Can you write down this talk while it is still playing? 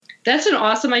That's an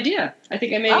awesome idea. I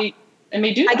think I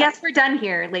may do that. I guess we're done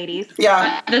here, ladies.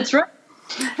 Yeah. That's right.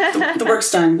 The work's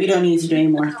done. We don't need to do any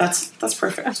more. That's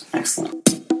perfect. Excellent.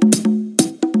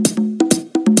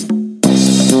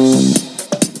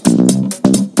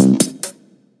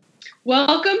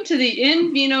 Welcome to the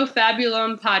In Vino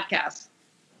Fabulum podcast.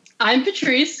 I'm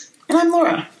Patrice. And I'm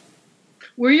Laura.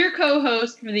 We're your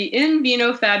co-hosts for the In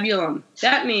Vino Fabulum.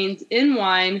 That means in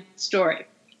wine story.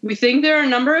 We think there are a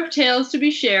number of tales to be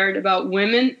shared about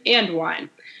women and wine.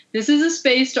 This is a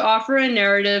space to offer a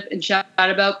narrative and chat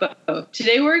about both.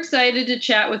 Today we're excited to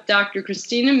chat with Dr.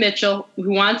 Christina Mitchell,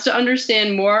 who wants to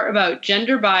understand more about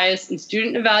gender bias in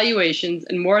student evaluations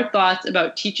and more thoughts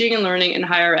about teaching and learning in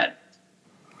higher ed.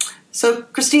 So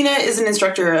Christina is an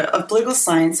instructor of political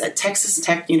science at Texas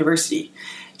Tech University.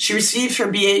 She received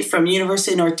her BA from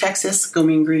University of North Texas, Go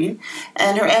Mean Green,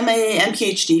 and her MA and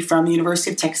PhD from the University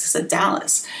of Texas at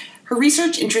Dallas. Her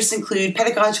research interests include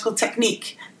pedagogical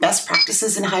technique, best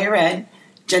practices in higher ed,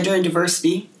 gender and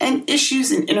diversity, and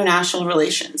issues in international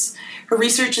relations. Her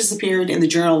research has appeared in the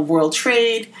Journal of World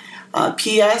Trade,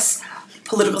 PS,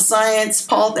 Political Science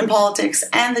and Politics,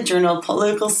 and the Journal of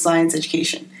Political Science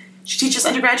Education. She teaches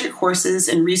undergraduate courses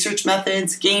in research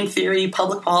methods, game theory,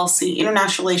 public policy,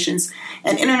 international relations,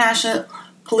 and international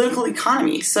political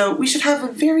economy. So we should have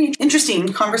a very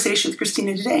interesting conversation with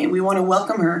Christina today. We want to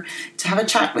welcome her to have a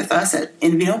chat with us at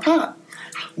In Vino Pub.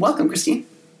 Welcome, Christine.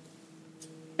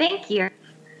 Thank you.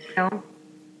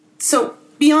 So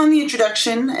beyond the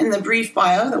introduction and the brief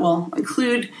bio that we'll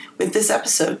include with this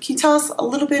episode, can you tell us a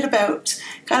little bit about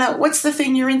kind of what's the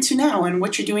thing you're into now and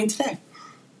what you're doing today?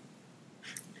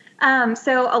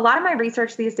 So a lot of my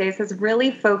research these days has really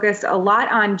focused a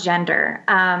lot on gender,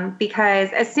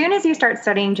 because as soon as you start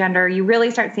studying gender, you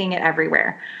really start seeing it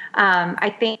everywhere.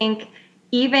 I think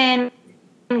even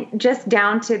just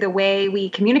down to the way we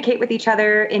communicate with each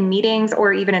other in meetings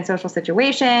or even in social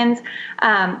situations.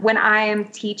 When I am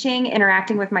teaching,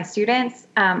 interacting with my students,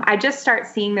 I just start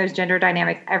seeing those gender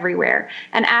dynamics everywhere.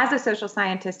 And as a social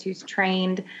scientist who's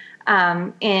trained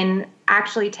in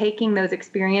actually taking those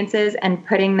experiences and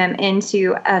putting them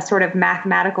into a sort of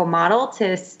mathematical model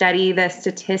to study the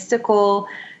statistical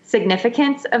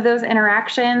significance of those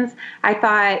interactions, I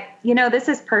thought, this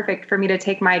is perfect for me to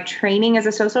take my training as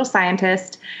a social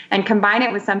scientist and combine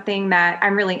it with something that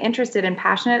I'm really interested and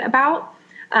passionate about,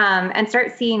 and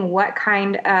start seeing what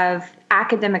kind of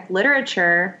academic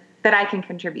literature that I can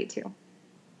contribute to.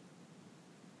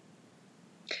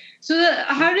 So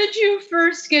how did you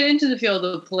first get into the field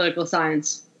of political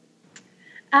science?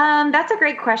 That's a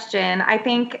great question. I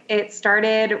think it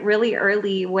started really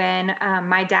early when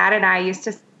my dad and I used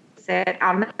to sit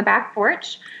out on the back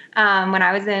porch when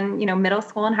I was in, middle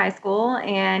school and high school,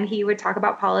 and he would talk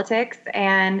about politics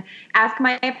and ask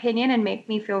my opinion and make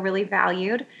me feel really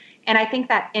valued. And I think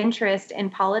that interest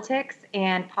in politics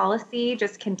and policy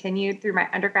just continued through my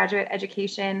undergraduate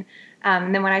education.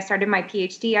 And then when I started my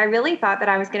PhD, I really thought that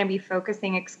I was going to be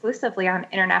focusing exclusively on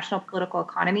international political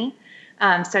economy,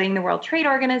 studying the World Trade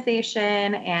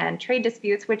Organization and trade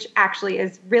disputes, which actually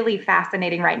is really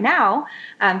fascinating right now,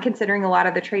 considering a lot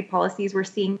of the trade policies we're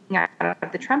seeing out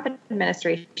of the Trump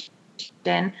administration.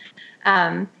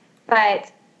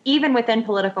 But even within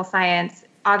political science,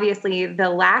 obviously, the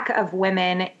lack of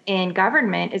women in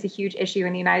government is a huge issue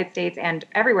in the United States and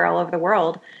everywhere all over the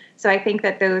world. So I think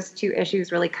that those two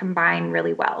issues really combine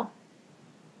really well.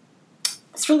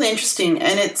 It's really interesting.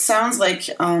 And it sounds like,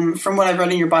 from what I've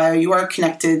read in your bio, you are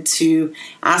connected to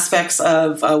aspects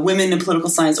of women in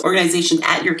political science organizations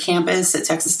at your campus at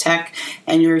Texas Tech,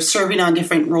 and you're serving on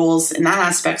different roles in that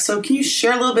aspect. So can you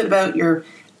share a little bit about your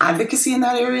advocacy in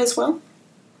that area as well?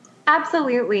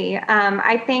 Absolutely.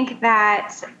 I think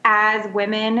that as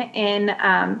women in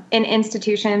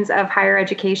institutions of higher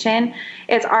education,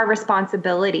 it's our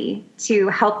responsibility to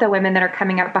help the women that are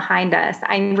coming up behind us.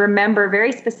 I remember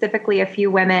very specifically a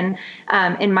few women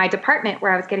in my department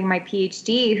where I was getting my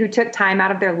PhD who took time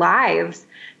out of their lives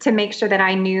to make sure that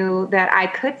I knew that I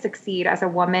could succeed as a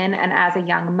woman and as a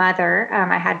young mother.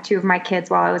 I had two of my kids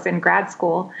while I was in grad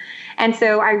school. And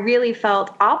so I really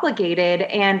felt obligated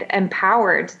and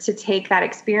empowered to take that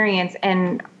experience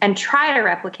and try to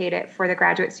replicate it for the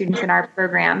graduate students in our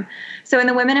program. So in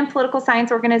the Women in Political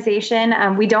Science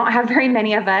organization, we don't have very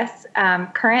many of us.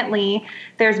 Currently,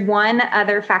 there's one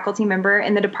other faculty member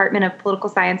in the Department of Political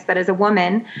Science that is a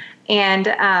woman.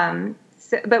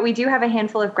 But we do have a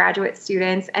handful of graduate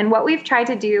students. And what we've tried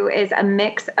to do is a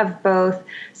mix of both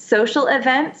social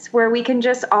events where we can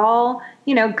just all,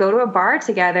 go to a bar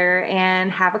together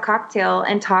and have a cocktail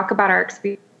and talk about our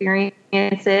experience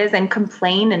experiences and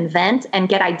complain and vent and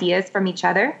get ideas from each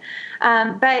other.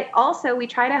 But also we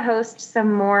try to host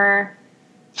some more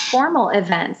formal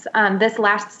events. This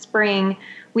last spring,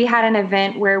 we had an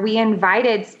event where we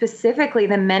invited specifically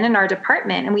the men in our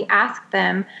department, and we asked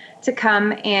them to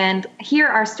come and hear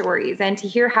our stories and to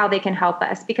hear how they can help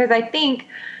us. Because I think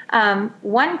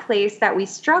one place that we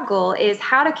struggle is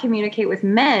how to communicate with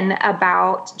men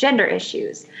about gender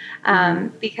issues,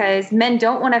 because men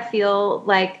don't want to feel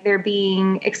like they're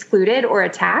being excluded or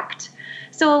attacked.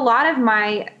 So a lot of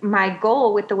my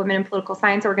goal with the Women in Political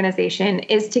Science organization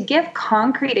is to give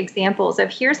concrete examples of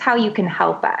here's how you can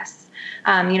help us.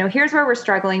 Here's where we're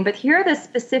struggling, but here are the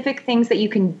specific things that you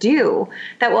can do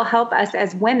that will help us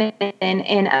as women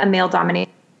in a male-dominated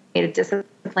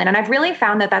discipline. And I've really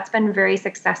found that that's been very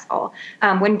successful.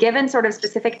 When given sort of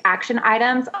specific action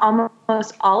items,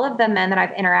 almost all of the men that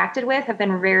I've interacted with have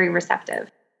been very receptive.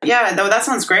 Yeah, that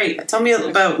sounds great. Tell me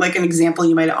about like an example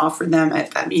you might have offered them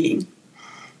at that meeting.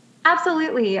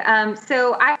 Absolutely.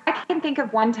 So I can think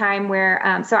of one time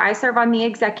where, so I serve on the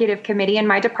executive committee in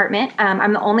my department.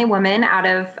 I'm the only woman out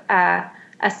of a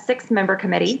 6-member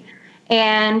committee.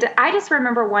 And I just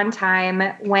remember one time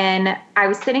when I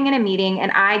was sitting in a meeting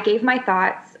and I gave my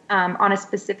thoughts on a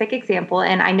specific example.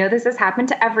 And I know this has happened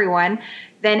to everyone.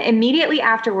 Then immediately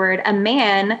afterward, a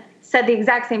man said the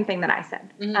exact same thing that I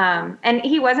said. Mm-hmm. And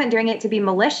he wasn't doing it to be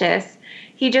malicious.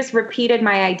 He just repeated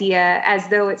my idea as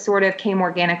though it sort of came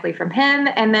organically from him.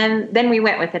 And then we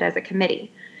went with it as a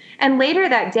committee. And later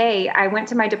that day, I went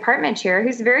to my department chair,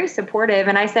 who's very supportive.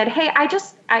 And I said, hey,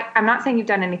 I'm not saying you've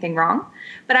done anything wrong,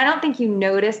 but I don't think you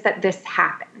noticed that this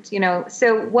happened.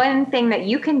 So one thing that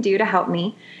you can do to help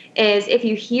me is if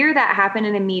you hear that happen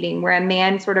in a meeting where a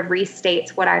man sort of restates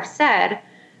what I've said,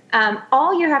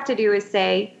 all you have to do is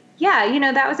say,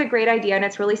 yeah, that was a great idea, and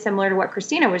it's really similar to what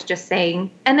Christina was just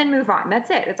saying, and then move on. That's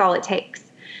it. That's all it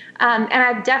takes. And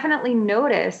I've definitely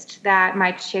noticed that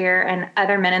my chair and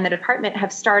other men in the department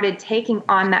have started taking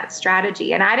on that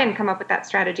strategy. And I didn't come up with that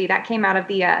strategy. That came out of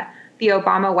the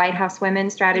Obama White House Women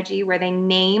strategy, where they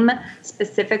name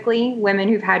specifically women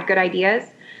who've had good ideas.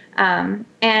 And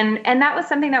that was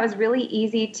something that was really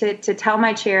easy to tell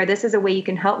my chair, this is a way you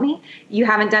can help me. You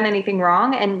haven't done anything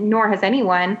wrong, and nor has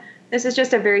anyone. This is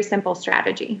just a very simple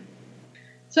strategy.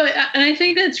 So, and I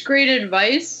think that's great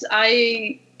advice.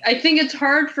 I think it's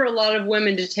hard for a lot of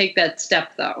women to take that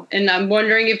step, though. And I'm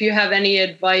wondering if you have any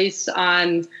advice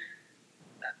on,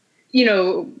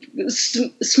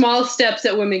 small steps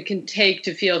that women can take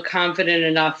to feel confident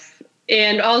enough.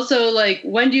 And also, like,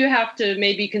 when do you have to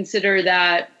maybe consider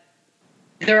that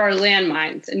there are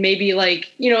landmines? And maybe,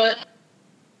 like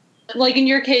in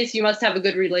your case, you must have a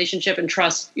good relationship and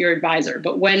trust your advisor.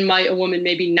 But when might a woman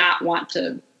maybe not want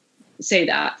to say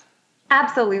that?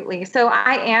 Absolutely. So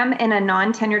I am in a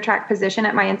non-tenure track position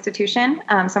at my institution.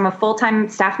 So I'm a full-time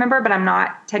staff member, but I'm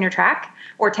not tenure track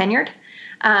or tenured,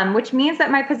 which means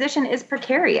that my position is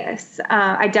precarious.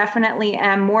 I definitely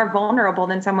am more vulnerable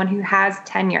than someone who has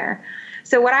tenure.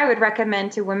 So what I would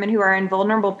recommend to women who are in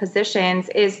vulnerable positions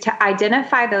is to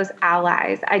identify those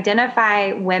allies,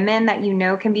 identify women that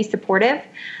can be supportive,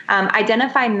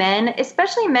 identify men,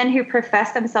 especially men who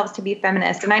profess themselves to be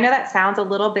feminist. And I know that sounds a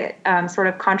little bit sort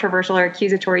of controversial or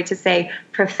accusatory to say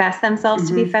profess themselves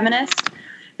to be feminist,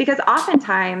 because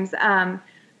oftentimes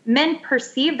men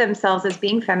perceive themselves as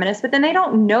being feminist, but then they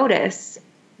don't notice,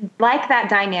 like that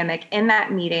dynamic in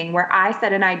that meeting where I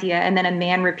said an idea and then a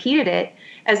man repeated it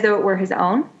as though it were his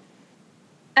own.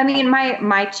 I mean,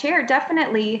 my chair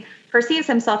definitely perceives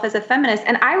himself as a feminist,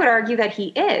 and I would argue that he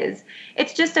is.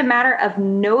 It's just a matter of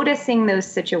noticing those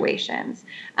situations.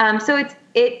 So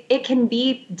it can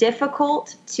be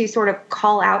difficult to sort of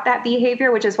call out that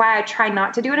behavior, which is why I try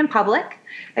not to do it in public.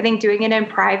 I think doing it in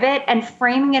private and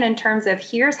framing it in terms of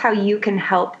here's how you can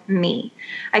help me.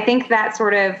 I think that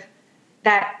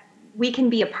that we can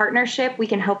be a partnership, we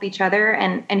can help each other,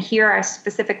 and here are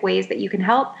specific ways that you can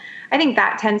help. I think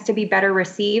that tends to be better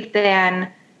received than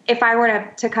if I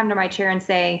were to come to my chair and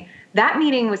say, that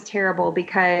meeting was terrible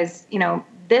because,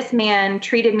 this man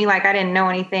treated me like I didn't know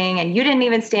anything and you didn't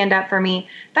even stand up for me.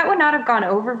 That would not have gone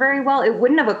over very well. It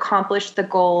wouldn't have accomplished the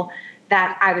goal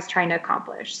that I was trying to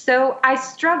accomplish. So I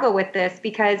struggle with this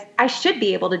because I should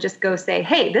be able to just go say,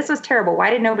 hey, this was terrible. Why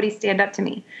did nobody stand up to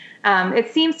me?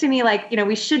 It seems to me like,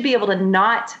 we should be able to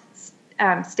not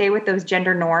stay with those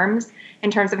gender norms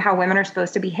in terms of how women are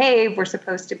supposed to behave. We're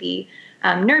supposed to be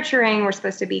nurturing. We're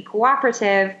supposed to be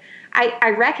cooperative. I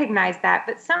recognize that,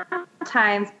 but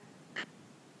sometimes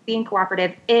being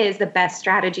cooperative is the best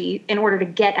strategy in order to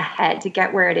get ahead, to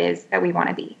get where it is that we want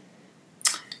to be.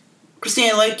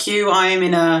 Christina, like you, I'm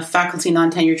in a faculty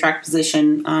non-tenure track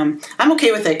position. I'm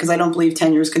okay with it because I don't believe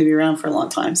tenure is going to be around for a long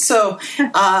time. So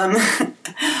I'm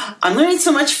learning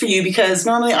so much for you because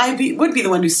normally would be the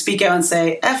one to speak out and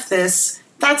say, F this,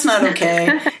 that's not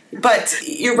okay. But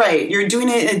you're right. You're doing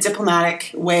it in a diplomatic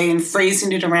way and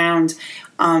phrasing it around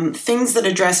things that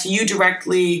address you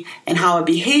directly and how a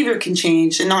behavior can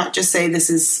change, and not just say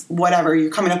this is whatever.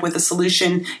 You're coming up with a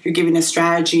solution. You're giving a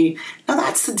strategy. Now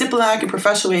that's the diplomatic and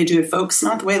professional way to do it, folks,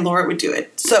 not the way Laura would do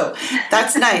it. So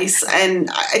that's nice. And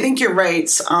I think you're right.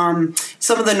 Some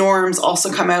of the norms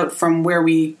also come out from where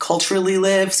we culturally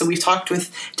live. So we've talked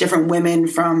with different women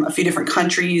from a few different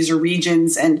countries or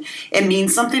regions, and it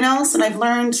means something else. And I've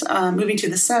learned moving to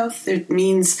the South, it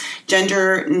means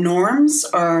gender norms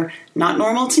are not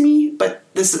normal to me, but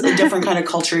this is a different kind of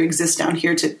culture exists down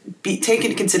here to be taken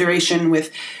into consideration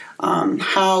with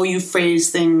how you phrase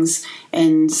things,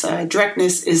 and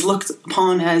directness is looked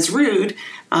upon as rude.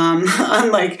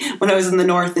 Unlike when I was in the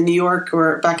North in New York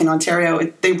or back in Ontario,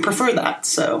 they prefer that.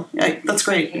 So that's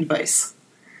great advice.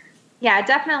 Yeah,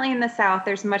 definitely in the South,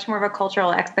 there's much more of a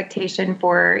cultural expectation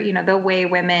for, the way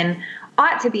women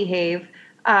ought to behave.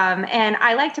 And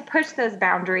I like to push those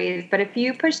boundaries, but if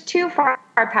you push too far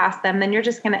past them, then you're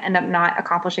just going to end up not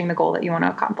accomplishing the goal that you want to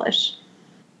accomplish.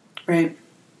 Right.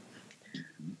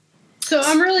 So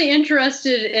I'm really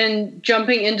interested in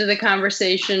jumping into the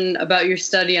conversation about your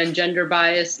study on gender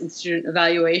bias in student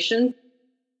evaluation.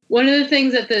 One of the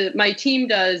things that my team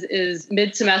does is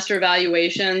mid-semester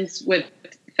evaluations with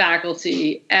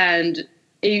faculty, and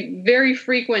a very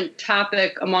frequent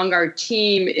topic among our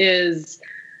team is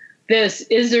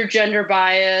there gender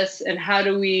bias, and how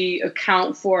do we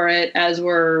account for it as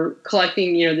we're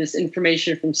collecting, this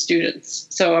information from students?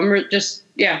 So I'm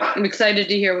excited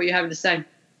to hear what you have to say.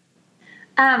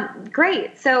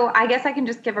 Great. So I guess I can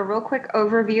just give a real quick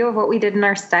overview of what we did in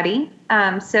our study.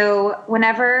 So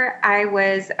whenever it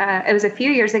was a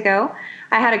few years ago,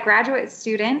 I had a graduate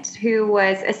student who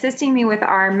was assisting me with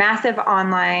our massive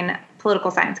online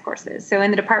political science courses. So in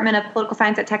the Department of Political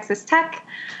Science at Texas Tech,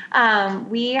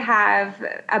 we have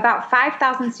about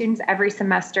 5,000 students every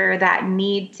semester that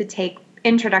need to take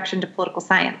Introduction to Political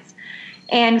Science.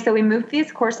 And so we moved these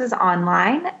courses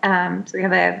online. So we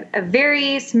have a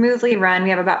very smoothly run. We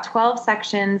have about 12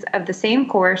 sections of the same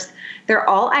course. They're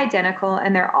all identical,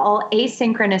 and they're all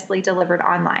asynchronously delivered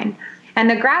online. And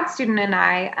the grad student and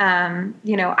I,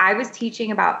 I was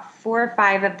teaching about 4 or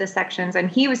 5 of the sections, and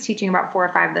he was teaching about 4 or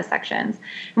 5 of the sections.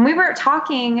 And we were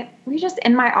just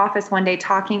in my office one day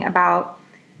talking about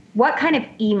what kind of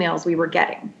emails we were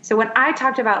getting. So when I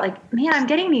talked about I'm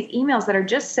getting these emails that are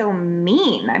just so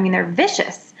mean. I mean, they're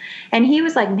vicious. And he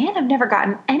was like, man, I've never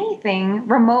gotten anything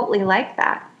remotely like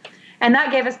that. And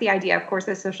that gave us the idea, of course,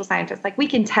 as social scientists, we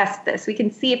can test this. We can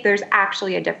see if there's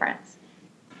actually a difference.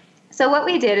 So what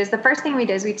we did is the first thing we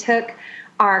did is we took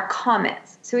our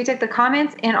comments. So we took the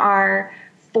comments in our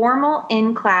formal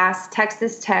in-class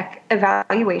Texas Tech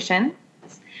evaluation,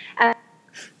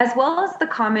 as well as the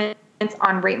comments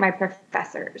on Rate My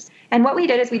Professors. And what we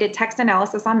did is we did text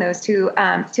analysis on those to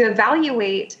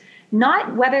evaluate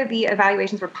not whether the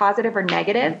evaluations were positive or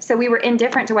negative. So we were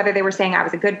indifferent to whether they were saying I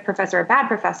was a good professor or a bad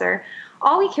professor.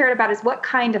 All we cared about is what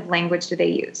kind of language do they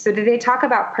use. So do they talk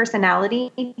about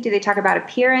personality? Do they talk about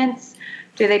appearance?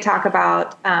 Do they talk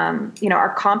about,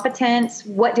 our competence?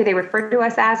 What do they refer to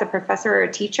us as, a professor or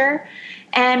a teacher?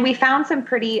 And we found some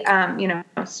pretty,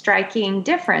 striking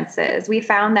differences. We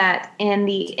found that in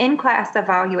the in-class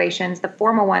evaluations, the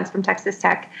formal ones from Texas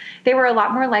Tech, they were a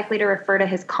lot more likely to refer to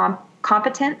his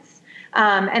competence.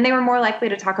 And they were more likely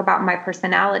to talk about my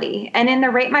personality. And in the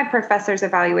Rate My Professors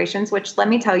evaluations, which let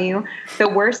me tell you, the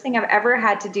worst thing I've ever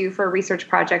had to do for a research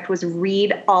project was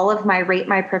read all of my Rate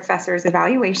My Professors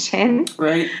evaluation.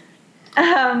 Right.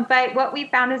 But what we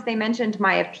found is they mentioned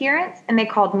my appearance and they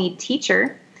called me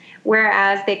teacher,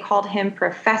 whereas they called him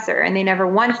professor, and they never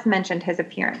once mentioned his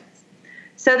appearance.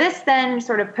 So this then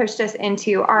sort of pushed us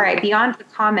into, all right, beyond the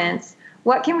comments,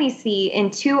 what can we see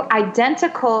in 2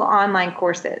 identical online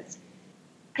courses?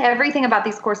 Everything about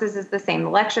these courses is the same. The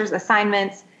lectures,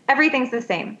 assignments, everything's the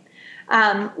same.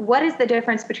 What is the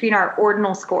difference between our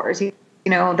ordinal scores?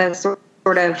 The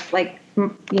sort of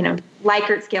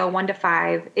Likert scale 1 to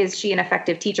 5. Is she an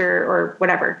effective teacher or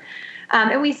whatever?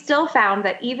 And we still found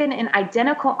that even in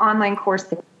identical online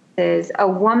courses, courses, a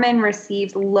woman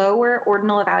receives lower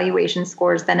ordinal evaluation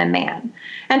scores than a man.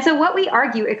 And so what we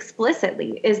argue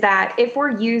explicitly is that if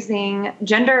we're using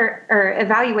gender or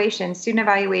evaluations, student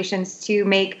evaluations to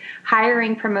make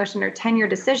hiring, promotion, or tenure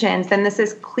decisions, then this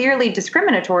is clearly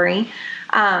discriminatory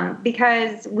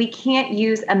because we can't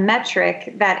use a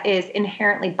metric that is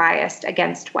inherently biased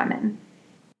against women.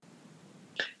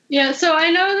 Yeah, so I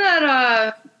know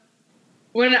that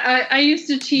when I used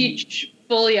to teach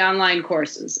fully online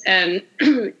courses, and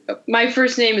my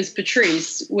first name is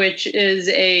Patrice, which is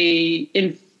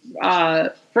in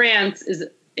France is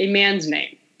a man's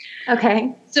name.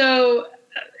 Okay. So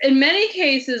in many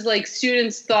cases, like,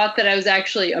 students thought that I was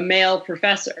actually a male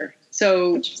professor.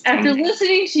 So after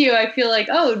listening to you, I feel like,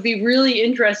 it'd be really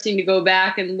interesting to go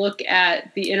back and look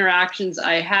at the interactions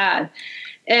I had.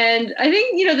 And I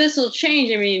think, this will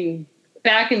change. I mean,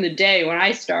 back in the day when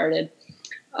I started,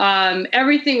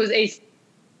 everything was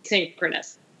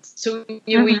asynchronous. So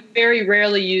we very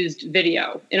rarely used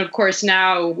video. And of course,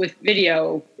 now with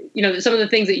video, some of the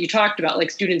things that you talked about,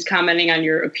 like students commenting on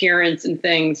your appearance and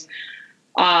things,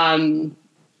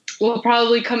 will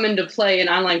probably come into play in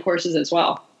online courses as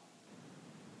well.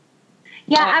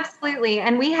 Yeah, absolutely.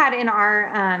 And we had in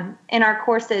our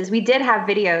courses, we did have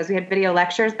videos. We had video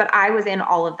lectures, but I was in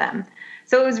all of them.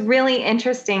 So it was really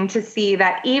interesting to see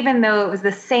that even though it was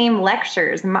the same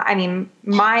lectures,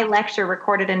 my lecture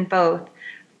recorded in both,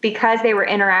 because they were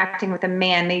interacting with a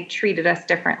man, they treated us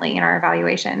differently in our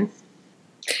evaluations.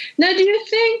 Now, do you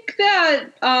think that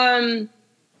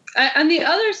on the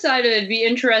other side of it, it'd be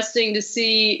interesting to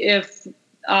see if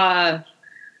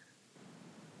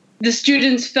the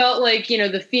students felt like,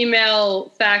 the female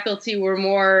faculty were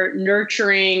more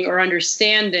nurturing or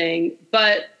understanding.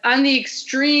 But on the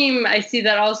extreme, I see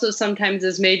that also sometimes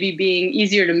as maybe being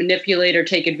easier to manipulate or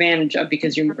take advantage of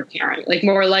because you're more caring, like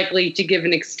more likely to give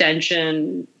an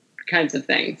extension, kinds of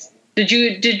things. Did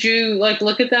you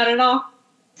look at that at all?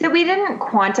 So we didn't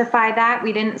quantify that.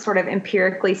 We didn't sort of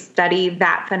empirically study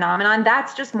that phenomenon.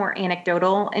 That's just more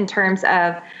anecdotal in terms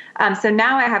of, so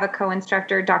now I have a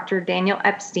co-instructor, Dr. Daniel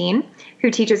Epstein,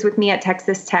 who teaches with me at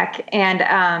Texas Tech.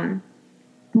 And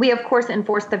we, of course,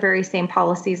 enforce the very same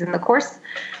policies in the course.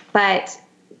 But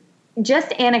just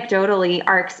anecdotally,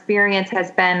 our experience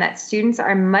has been that students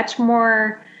are much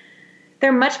more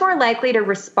likely to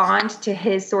respond to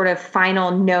his sort of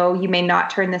final, no, you may not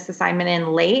turn this assignment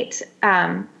in late.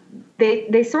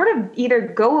 They sort of either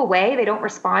go away, they don't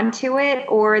respond to it,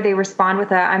 or they respond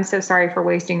with I'm so sorry for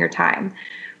wasting your time.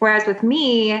 Whereas with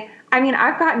me,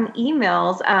 I've gotten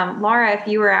emails. Laura, if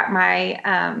you were at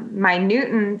my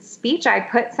Newton speech, I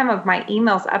put some of my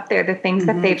emails up there, the things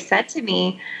that they've said to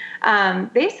me.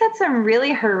 They've said some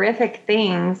really horrific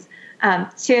things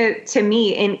to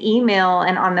me in email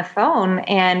and on the phone.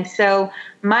 And so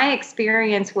my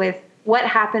experience with what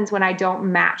happens when I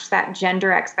don't match that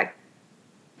gender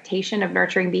expectation of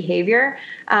nurturing behavior,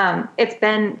 it's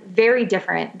been very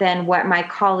different than what my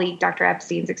colleague, Dr.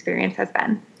 Epstein's experience has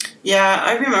been. Yeah,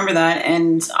 I remember that.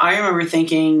 And I remember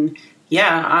thinking,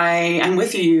 yeah, I'm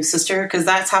with you, sister, because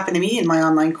that's happened to me in my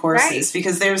online courses. Right.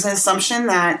 Because there's an assumption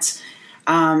that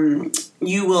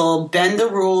you will bend the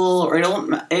rule, or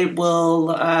it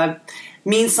will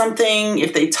mean something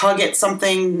if they tug at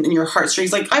something in your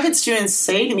heartstrings. Like, I've had students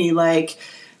say to me, like,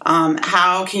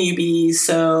 how can you be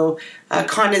so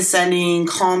condescending,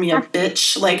 call me a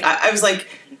bitch? Like, I was like,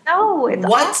 no, it's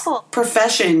what awful.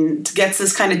 Profession gets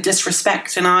this kind of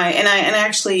disrespect? And I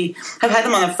actually have had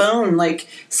them on the phone, like,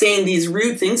 saying these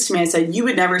rude things to me. I said, you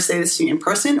would never say this to me in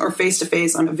person or face to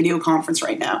face on a video conference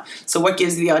right now. So what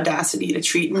gives you the audacity to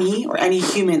treat me or any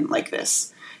human like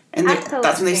this? And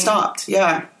that's when they stopped.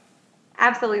 Yeah.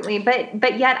 Absolutely.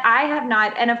 But yet I have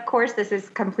not, and of course this is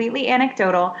completely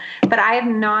anecdotal, but I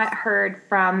have not heard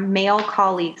from male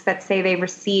colleagues that say they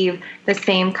receive the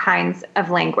same kinds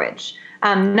of language.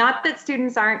 Not that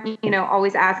students aren't,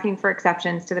 always asking for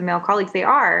exceptions to the male colleagues. They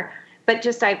are, but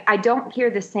just I don't hear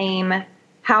the same,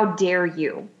 how dare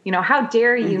you? How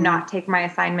dare you not take my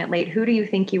assignment late? Who do you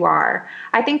think you are?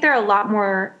 I think they're a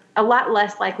lot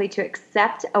less likely to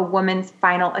accept a woman's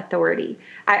final authority.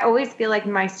 I always feel like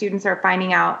my students are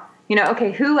finding out,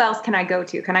 okay, who else can I go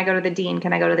to? Can I go to the dean?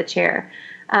 Can I go to the chair?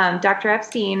 Dr.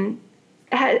 Epstein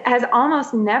has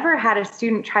almost never had a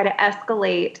student try to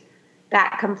escalate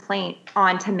that complaint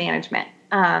onto management.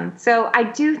 So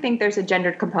I do think there's a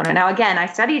gendered component. Now, again, I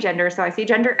study gender, so I see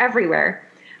gender everywhere.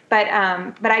 But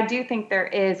I do think there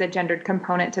is a gendered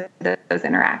component to those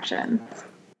interactions.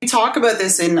 You talk about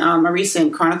this in a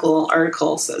recent Chronicle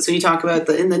article. So you talk about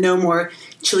in the No More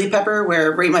Chili Pepper,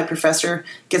 where Rate My Professor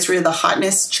gets rid of the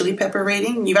hotness chili pepper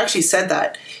rating. You've actually said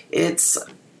that it's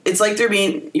it's like you're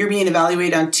being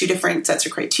evaluated on two different sets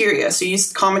of criteria. So you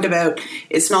comment about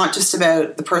it's not just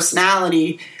about the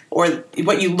personality or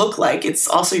what you look like. It's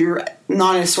also you're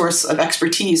not a source of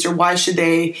expertise, or why should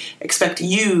they expect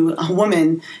you, a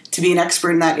woman, to be an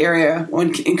expert in that area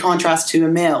when in contrast to a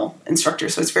male instructor.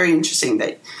 So it's very interesting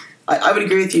that I would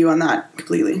agree with you on that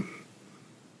completely.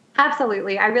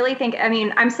 Absolutely. I really think,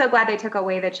 I'm so glad they took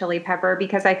away the chili pepper,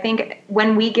 because I think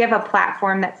when we give a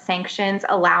platform that sanctions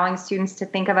allowing students to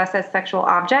think of us as sexual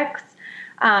objects,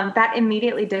 that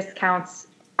immediately discounts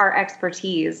our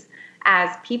expertise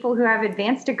as people who have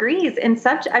advanced degrees in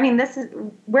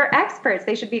we're experts.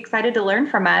 They should be excited to learn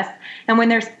from us. And when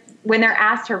they're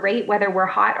asked to rate whether we're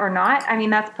hot or not,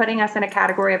 that's putting us in a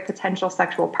category of potential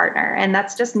sexual partner. And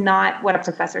that's just not what a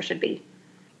professor should be.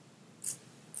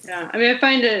 Yeah. I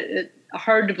find it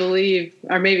hard to believe,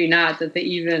 or maybe not, that they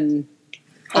even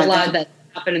allowed that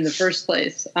to happen in the first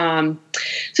place. So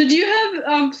do you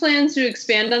have plans to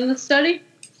expand on the study?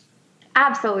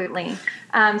 Absolutely.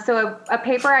 So a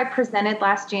paper I presented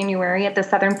last January at the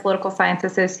Southern Political Science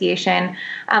Association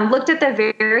looked at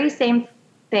the very same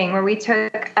thing, where we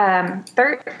took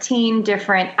 13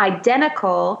 different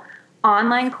identical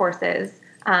online courses.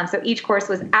 So each course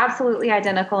was absolutely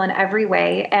identical in every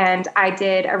way. And I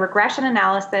did a regression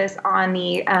analysis on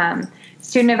the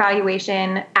student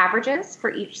evaluation averages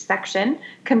for each section,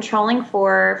 controlling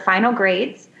for final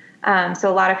grades.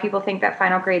 So a lot of people think that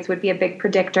final grades would be a big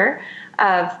predictor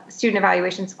of student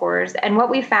evaluation scores. And what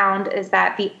we found is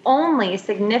that the only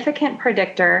significant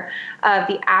predictor of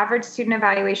the average student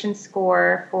evaluation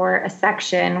score for a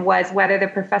section was whether the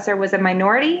professor was a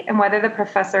minority and whether the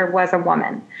professor was a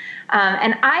woman.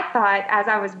 And I thought, as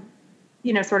I was,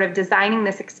 sort of designing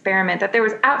this experiment, that there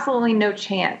was absolutely no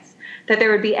chance that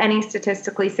there would be any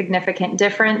statistically significant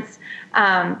difference,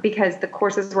 because the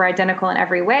courses were identical in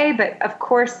every way. But of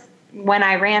course, when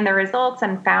I ran the results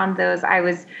and found those,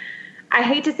 I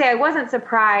hate to say I wasn't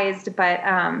surprised, but,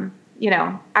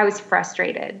 I was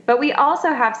frustrated. But we also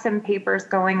have some papers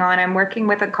going on. I'm working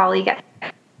with a colleague at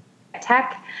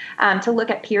Tech to look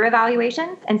at peer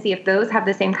evaluations and see if those have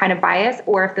the same kind of bias,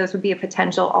 or if those would be a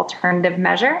potential alternative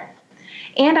measure.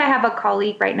 And I have a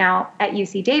colleague right now at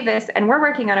UC Davis, and we're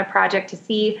working on a project to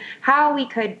see how we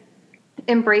could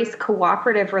embrace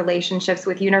cooperative relationships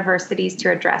with universities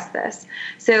to address this.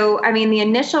 So, the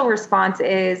initial response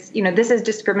is, this is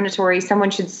discriminatory. Someone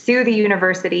should sue the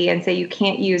university and say you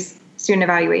can't use student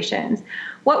evaluations.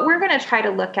 What we're going to try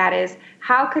to look at is,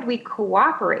 how could we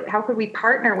cooperate? How could we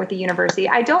partner with the university?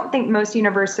 I don't think most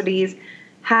universities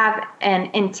have an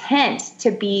intent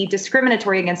to be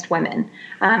discriminatory against women.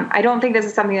 I don't think this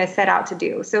is something they set out to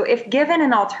do. So if given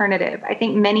an alternative, I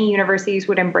think many universities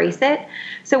would embrace it.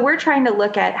 So we're trying to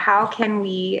look at how can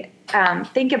we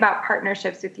think about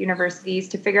partnerships with universities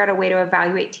to figure out a way to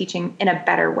evaluate teaching in a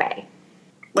better way.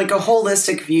 Like a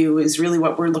holistic view is really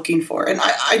what we're looking for. And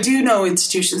I do know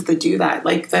institutions that do that,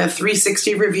 like the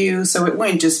 360 review. So it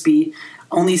wouldn't just be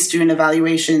only student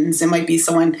evaluations. It might be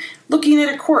someone looking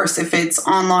at a course, if it's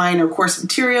online or course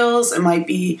materials. It might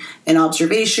be an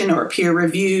observation or a peer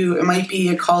review. It might be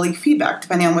a colleague feedback,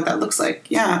 depending on what that looks like.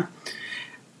 Yeah.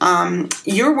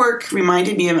 Your work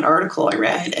reminded me of an article I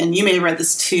read, and you may have read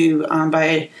this too,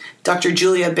 by Dr.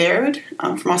 Julia Baird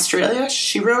from Australia.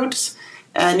 She wrote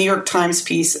a New York Times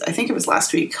piece, I think it was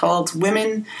last week, called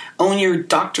Women Own Your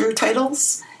Doctor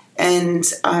Titles. And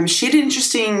she had an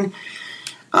interesting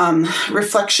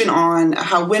reflection on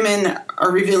how women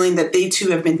are revealing that they too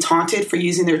have been taunted for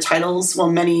using their titles, while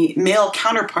many male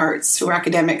counterparts who are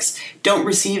academics don't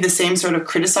receive the same sort of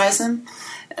criticism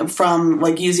from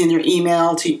like using their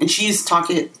email to, and she's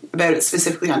talking about it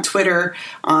specifically on Twitter.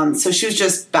 So she was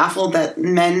just baffled that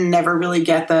men never really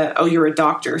get the, oh, you're a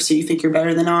doctor, so you think you're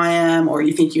better than I am, or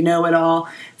you think you know it all,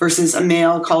 versus a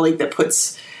male colleague that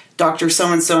puts Dr.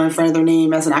 So-and-so in front of their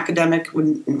name as an academic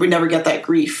would never get that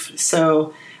grief.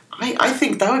 So I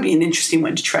think that would be an interesting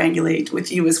one to triangulate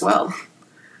with you as well.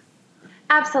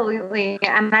 Absolutely.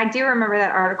 And I do remember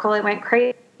that article. It went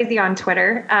crazy on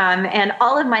Twitter. And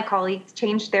all of my colleagues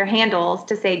changed their handles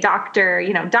to say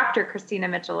Dr. Christina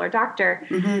Mitchell or Doctor.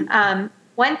 Mm-hmm.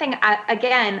 One thing,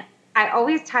 I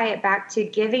always tie it back to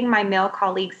giving my male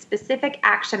colleagues specific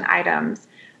action items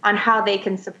on how they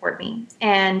can support me.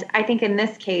 And I think in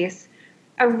this case,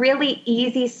 a really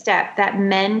easy step that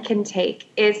men can take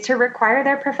is to require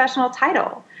their professional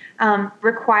title.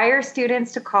 Require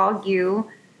students to call you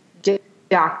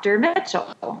Dr.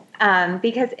 Mitchell.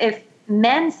 Because if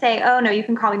men say, oh, no, you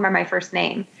can call me by my first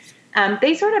name,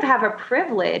 they sort of have a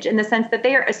privilege in the sense that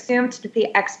they are assumed to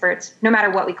be experts no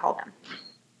matter what we call them.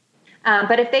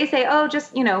 But if they say, oh,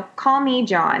 just, call me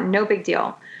John, no big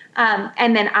deal.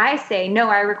 and then I say, no,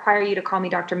 I require you to call me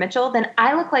Dr. Mitchell, then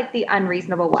I look like the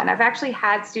unreasonable one. I've actually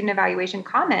had student evaluation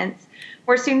comments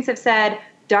where students have said,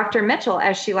 Dr. Mitchell,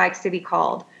 as she likes to be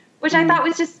called, which I thought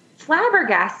was just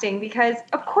flabbergasting, because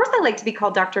of course I like to be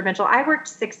called Dr. Mitchell. I worked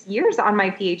 6 years on my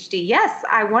PhD. Yes,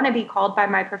 I want to be called by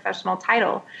my professional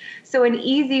title. So an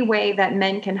easy way that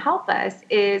men can help us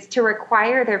is to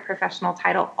require their professional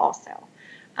title also.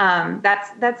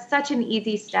 That's such an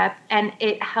easy step, and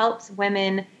it helps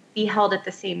women be held at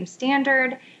the same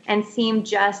standard and seem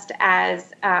just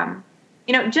as,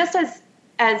 just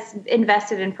as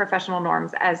invested in professional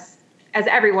norms as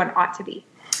everyone ought to be.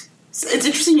 It's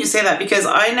interesting you say that, because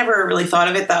I never really thought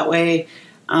of it that way.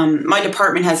 My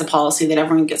department has a policy that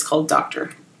everyone gets called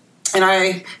doctor. And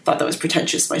I thought that was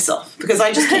pretentious myself, because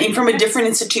I just came from a different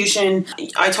institution.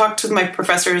 I talked with my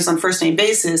professors on first name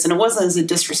basis, and it wasn't as a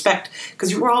disrespect,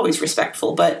 because you were always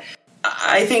respectful. But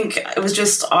I think it was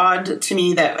just odd to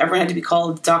me that everyone had to be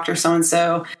called Dr.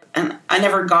 So-and-so. And I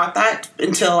never got that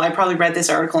until I probably read this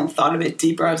article and thought of it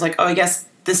deeper. I was like, oh, I guess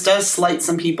this does slight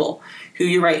some people who,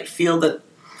 you're right, feel that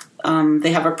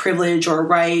they have a privilege or a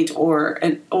right, or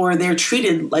they're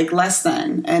treated like less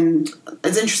than. And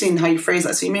it's interesting how you phrase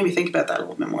that. So you made me think about that a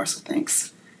little bit more. So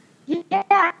thanks.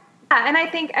 Yeah. And I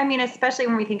think, especially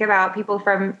when we think about people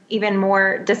from even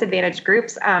more disadvantaged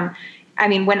groups,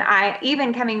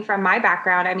 even coming from my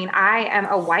background, I am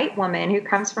a white woman who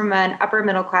comes from an upper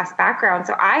middle class background.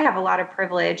 So I have a lot of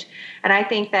privilege. And I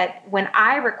think that when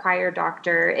I require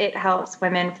doctor, it helps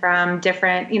women from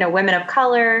different, women of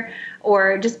color,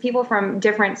 or just people from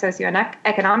different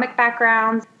socioeconomic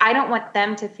backgrounds. I don't want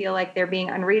them to feel like they're being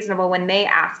unreasonable when they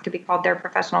ask to be called their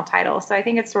professional title. So I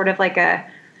think it's sort of like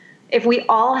if we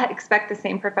all expect the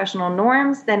same professional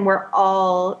norms, then we're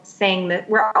all saying that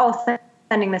we're all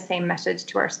sending the same message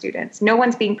to our students. No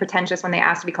one's being pretentious when they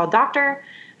ask to be called doctor.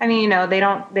 They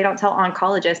don't tell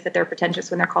oncologists that they're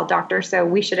pretentious when they're called doctor. So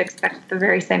we should expect the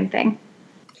very same thing.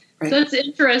 Right. So it's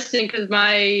interesting, because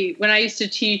when I used to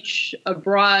teach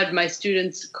abroad, my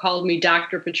students called me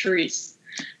Dr. Patrice.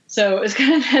 So it's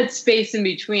kind of that space in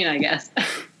between, I guess.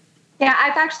 Yeah,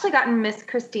 I've actually gotten Miss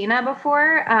Christina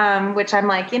before, which I'm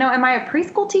like, am I a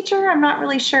preschool teacher? I'm not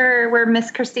really sure where Miss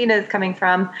Christina is coming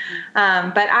from.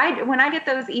 But when I get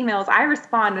those emails, I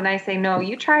respond and I say, no,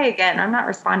 you try again. I'm not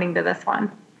responding to this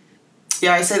one.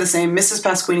 Yeah, I say the same. Mrs.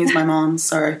 Pasquini is my mom.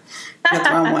 Sorry. I got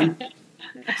the wrong one.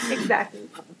 Exactly.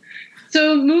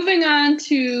 So moving on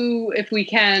to, if we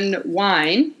can,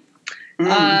 wine.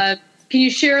 Can you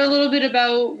share a little bit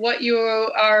about what you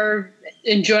are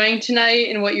enjoying tonight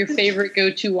and what your favorite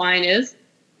go-to wine is?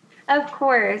 Of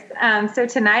course. So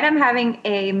tonight I'm having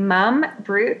a Mumm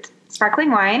Brut sparkling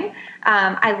wine.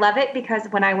 I love it because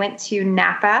when I went to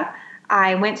Napa,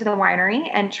 I went to the winery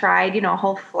and tried, a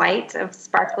whole flight of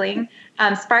sparkling.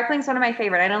 Sparkling is one of my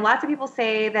favorite. I know lots of people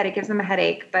say that it gives them a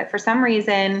headache, but for some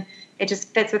reason, it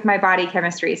just fits with my body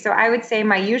chemistry. So I would say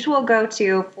my usual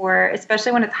go-to for,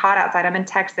 especially when it's hot outside, I'm in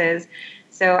Texas.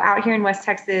 So out here in West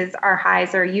Texas, our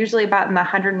highs are usually about in the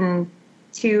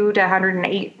 102 to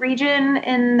 108 region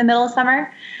in the middle of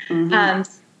summer. Mm-hmm.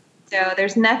 So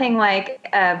there's nothing like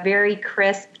a very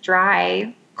crisp,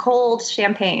 dry, cold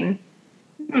champagne.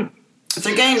 If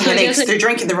they're getting headaches, they're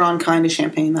drinking the wrong kind of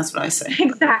champagne. That's what I say.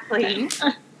 Exactly.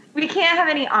 We can't have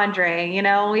any Andre, we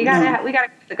gotta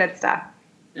get the good stuff.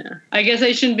 Yeah. I guess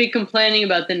I shouldn't be complaining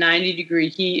about the 90-degree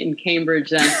heat in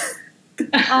Cambridge then.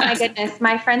 Oh my goodness.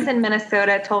 My friends in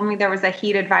Minnesota told me there was a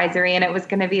heat advisory and it was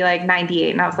going to be like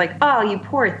 98. And I was like, oh, you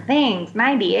poor things,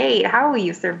 98. How will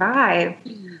you survive?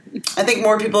 I think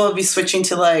more people will be switching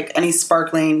to like any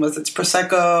sparkling, whether it's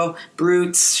Prosecco,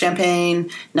 Brutes, Champagne,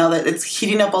 now that it's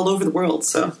heating up all over the world.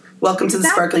 So welcome to the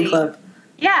Sparkling Club.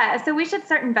 Yeah, so we should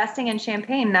start investing in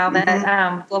champagne now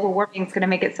that global warming is going to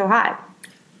make it so hot.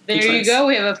 There you go.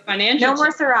 We have a financial... No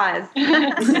more Syrahs.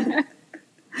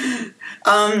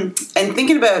 And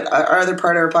thinking about our other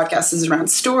part of our podcast is around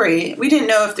story. We didn't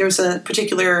know if there was a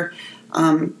particular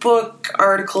book,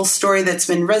 article, story that's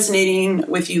been resonating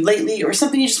with you lately, or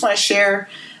something you just want to share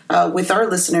with our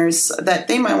listeners that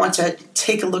they might want to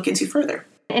take a look into further.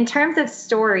 In terms of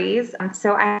stories,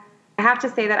 so I have to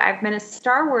say that I've been a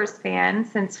Star Wars fan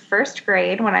since first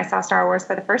grade when I saw Star Wars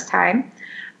for the first time.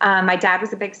 My dad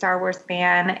was a big Star Wars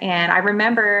fan, and I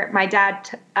remember my dad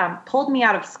pulled me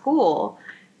out of school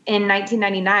in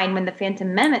 1999 when The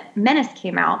Phantom Menace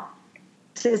came out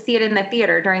to see it in the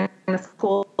theater during the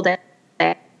school day.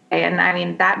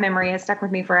 And that memory has stuck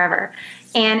with me forever.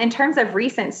 And in terms of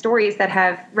recent stories that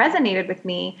have resonated with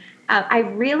me, I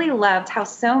really loved how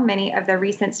so many of the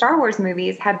recent Star Wars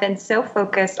movies have been so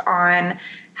focused on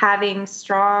having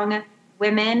strong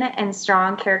women and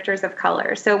strong characters of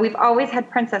color. So we've always had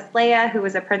Princess Leia, who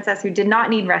was a princess who did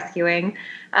not need rescuing.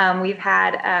 We've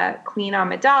had Queen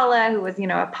Amidala, who was,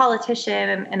 a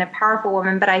politician and a powerful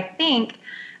woman. But I think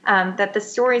that the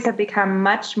stories have become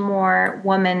much more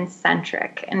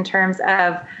woman-centric in terms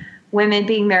of women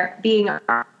being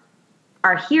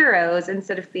our heroes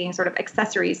instead of being sort of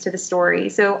accessories to the story.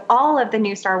 So all of the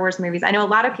new Star Wars movies, I know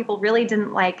a lot of people really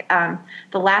didn't like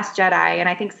The Last Jedi, and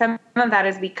I think some of that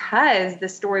is because the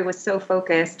story was so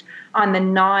focused on the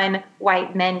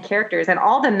non-white men characters, and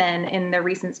all the men in the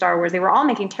recent Star Wars, they were all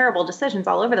making terrible decisions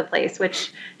all over the place,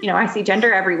 which, I see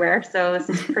gender everywhere, so this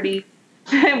is pretty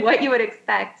what you would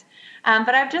expect.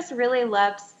 But I've just really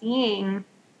loved seeing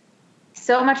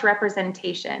so much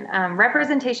representation.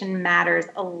 Representation matters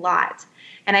a lot.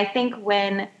 And I think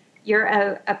when you're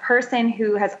a person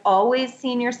who has always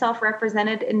seen yourself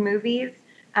represented in movies,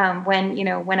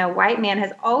 when a white man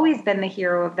has always been the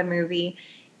hero of the movie,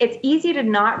 it's easy to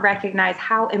not recognize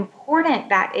how important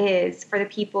that is for the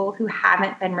people who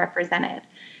haven't been represented.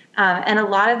 And a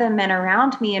lot of the men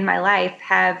around me in my life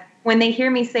have, when they hear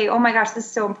me say, oh my gosh, this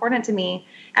is so important to me,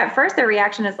 at first their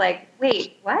reaction is like,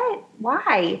 wait, what?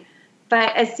 Why?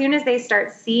 But as soon as they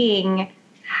start seeing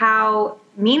how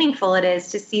meaningful it is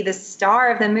to see the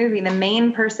star of the movie, the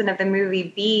main person of the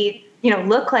movie be,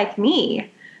 look like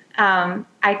me,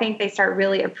 I think they start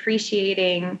really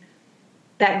appreciating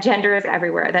that gender is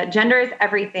everywhere, that gender is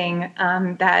everything,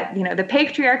 that, the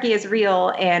patriarchy is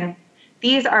real, and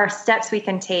these are steps we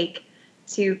can take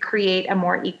to create a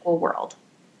more equal world.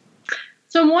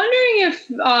 So I'm wondering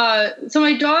if, so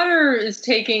my daughter is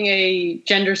taking a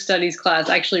gender studies class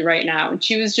actually right now, and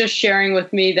she was just sharing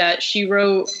with me that she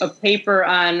wrote a paper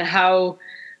on how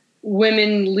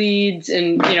women leads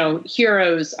and,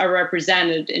 heroes are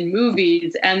represented in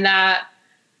movies, and that,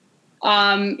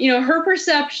 her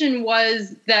perception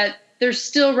was that they're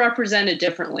still represented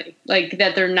differently, like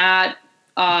that they're not,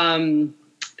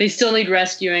 they still need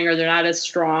rescuing, or they're not as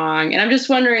strong. And I'm just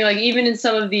wondering, like, even in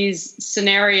some of these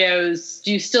scenarios,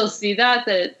 do you still see that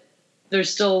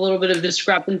there's still a little bit of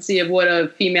discrepancy of what a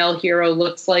female hero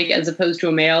looks like as opposed to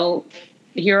a male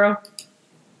hero?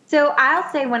 So I'll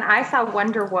say when I saw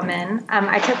Wonder Woman,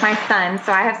 I took my son,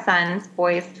 so I have sons,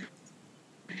 boys.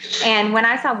 And when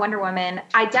I saw Wonder Woman,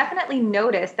 I definitely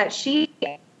noticed that she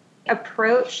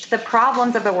approached the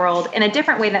problems of the world in a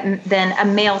different way than a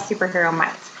male superhero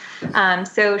might.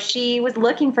 So she was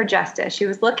looking for justice. She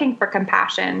was looking for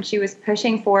compassion. She was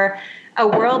pushing for a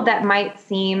world that might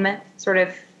seem sort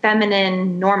of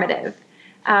feminine normative.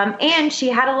 And she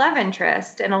had a love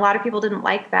interest, and a lot of people didn't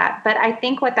like that. But I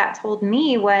think what that told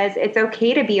me was it's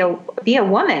okay to be a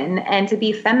woman and to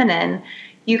be feminine.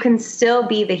 You can still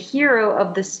be the hero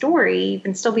of the story. You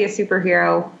can still be a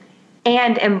superhero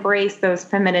and embrace those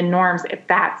feminine norms if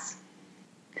that's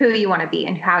who you want to be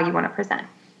and how you want to present.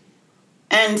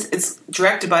 And it's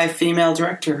directed by a female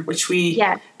director, which we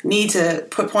need to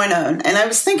put point on. And I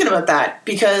was thinking about that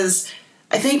because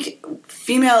I think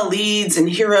female leads and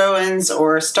heroines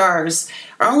or stars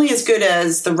are only as good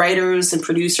as the writers and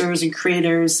producers and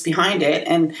creators behind it.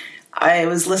 And I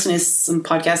was listening to some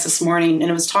podcasts this morning,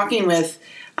 and I was talking with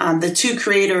the two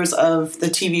creators of the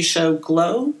TV show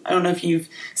Glow. I don't know if you've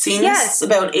seen this,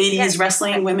 about 80s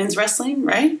wrestling, women's wrestling,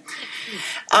 right?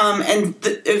 And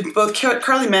both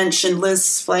Carly Mensch and Liz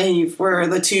Flav were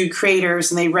the two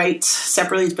creators, and they write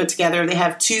separately but together. They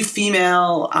have two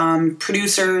female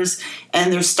producers,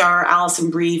 and their star,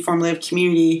 Alison Brie, formerly of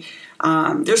Community.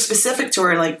 They're specific to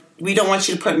her, like, we don't want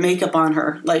you to put makeup on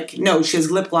her. Like, no, she has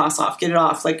lip gloss off. Get it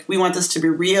off. Like, we want this to be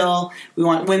real. We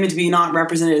want women to be not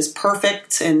represented as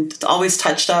perfect and always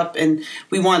touched up. And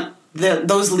we want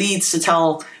those leads to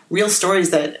tell real stories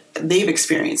that they've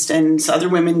experienced and other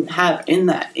women have in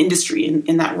that industry,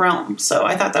 in that realm. So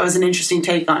I thought that was an interesting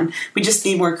take on, we just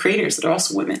need more creators that are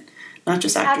also women, not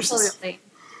just actresses. Absolutely.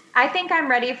 I think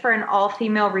I'm ready for an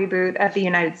all-female reboot of the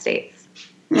United States.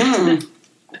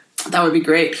 That would be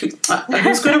great. Who's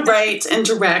going to write and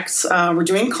direct? We're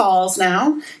doing calls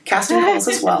now, casting calls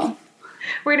as well.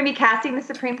 We're going to be casting the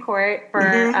Supreme Court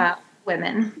for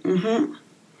women. Mm-hmm.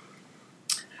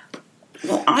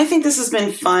 Well, I think this has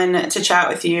been fun to chat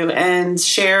with you and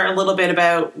share a little bit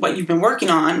about what you've been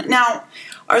working on. Now,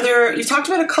 you've talked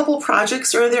about a couple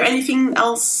projects, or are there anything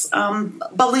else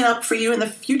bubbling up for you in the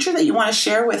future that you want to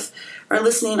share with our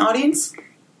listening audience?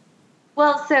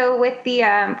 Well, so with the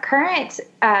current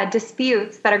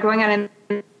disputes that are going on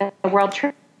in the World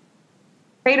Trade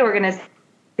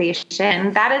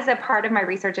Organization, that is a part of my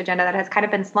research agenda that has kind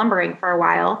of been slumbering for a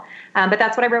while. But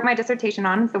that's what I wrote my dissertation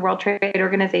on, is the World Trade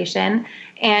Organization.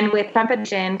 And with Trump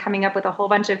coming up with a whole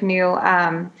bunch of new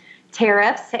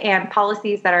tariffs and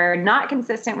policies that are not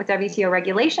consistent with WTO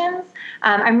regulations.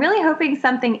 I'm really hoping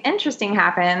something interesting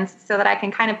happens so that I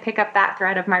can kind of pick up that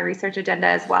thread of my research agenda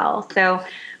as well. So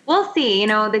we'll see.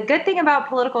 The good thing about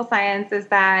political science is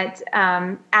that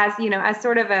as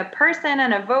sort of a person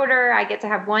and a voter, I get to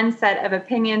have one set of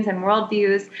opinions and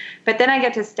worldviews, but then I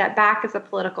get to step back as a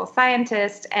political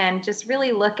scientist and just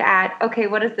really look at, okay,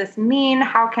 what does this mean?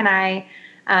 How can I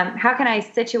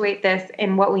situate this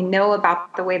in what we know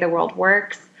about the way the world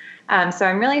works? So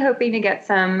I'm really hoping to get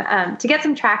some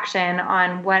traction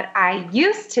on what I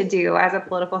used to do as a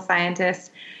political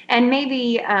scientist, and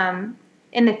maybe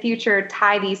in the future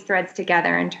tie these threads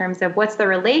together in terms of what's the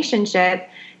relationship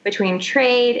between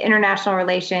trade, international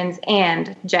relations,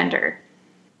 and gender.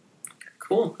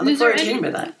 Cool. I look forward to hearing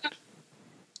about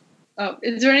that.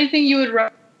 Is there anything you would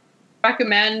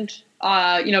recommend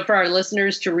for our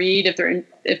listeners to read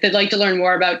if they'd like to learn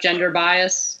more about gender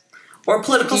bias or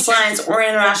political science or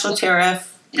international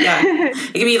tariff? Yeah,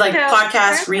 it can be like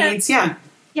podcast reads.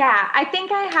 Yeah, I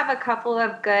think I have a couple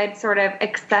of good sort of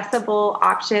accessible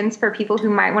options for people who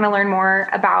might want to learn more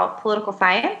about political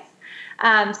science.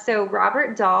 So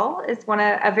Robert Dahl is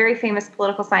a very famous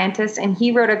political scientist, and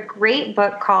he wrote a great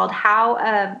book called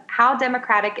How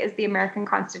Democratic is the American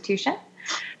Constitution?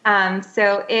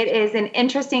 So it is an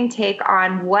interesting take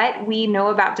on what we know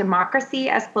about democracy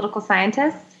as political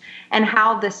scientists and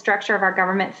how the structure of our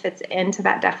government fits into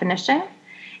that definition.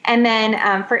 And then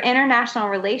for international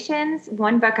relations,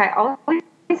 one book I always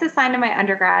assign to my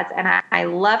undergrads and I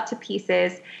love to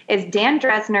pieces is Dan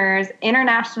Dresner's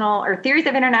Theories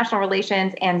of International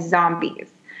Relations and Zombies.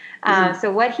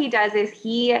 So what he does is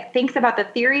he thinks about the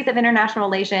theories of international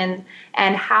relations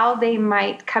and how they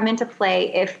might come into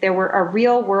play if there were a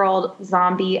real world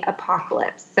zombie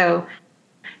apocalypse. So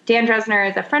Dan Dresner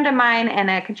is a friend of mine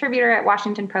and a contributor at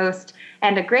Washington Post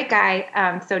and a great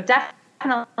guy. So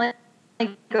definitely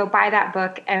go buy that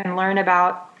book and learn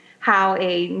about how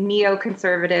a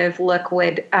neoconservative look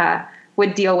would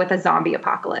deal with a zombie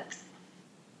apocalypse.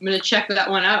 I'm going to check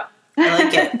that one out. I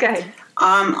like it. Good.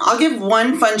 I'll give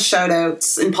one fun shout out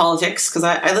in politics because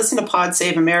I listen to Pod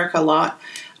Save America a lot,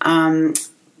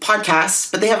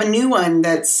 podcasts, but they have a new one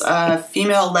that's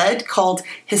female led called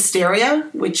Hysteria,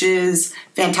 which is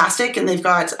fantastic. And they've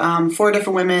got 4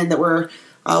 different women that were,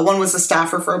 one was a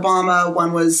staffer for Obama,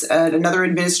 one was another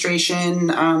administration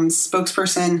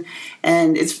spokesperson.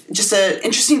 And it's just an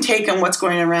interesting take on what's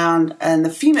going around and the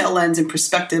female lens and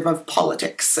perspective of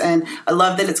politics. And I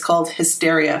love that it's called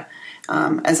Hysteria.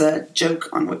 As a joke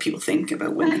on what people think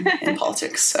about women in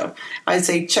politics. So I'd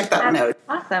say check that one out.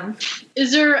 Awesome.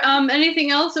 Is there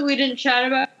anything else that we didn't chat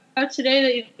about today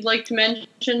that you'd like to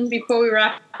mention before we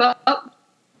wrap up?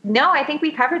 No, I think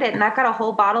we covered it, and I've got a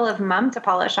whole bottle of Mum to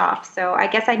polish off, so I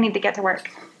guess I need to get to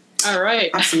work. All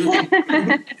right. Absolutely.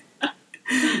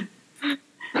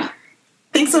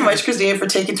 Thanks so much, Christina, for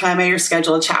taking time out of your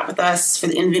schedule to chat with us for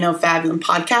the In Vino Fabulum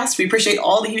podcast. We appreciate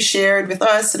all that you shared with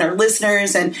us and our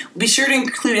listeners, and we'll be sure to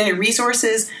include any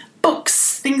resources,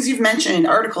 books, things you've mentioned,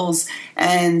 articles,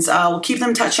 and we'll keep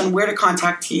them in touch on where to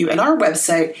contact you at our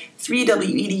website,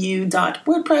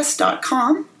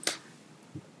 3wedu.wordpress.com.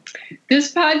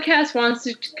 This podcast wants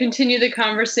to continue the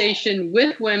conversation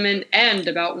with women and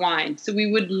about wine, so we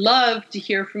would love to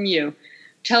hear from you.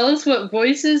 Tell us what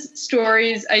voices,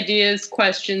 stories, ideas,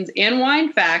 questions, and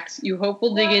wine facts you hope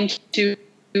we'll dig into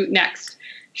next.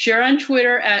 Share on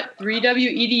Twitter at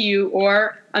 3WEDU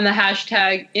or on the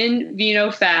hashtag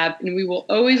InVinoFab, and we will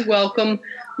always welcome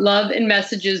love and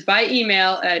messages by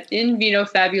email at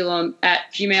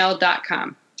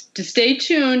invinofabulum@gmail.com. To stay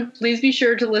tuned, please be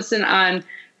sure to listen on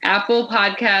Apple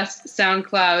Podcasts,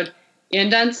 SoundCloud,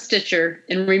 and on Stitcher.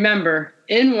 And remember,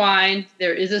 in wine,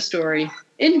 there is a story.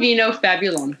 In Vino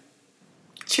Fabulum.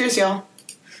 Cheers, y'all.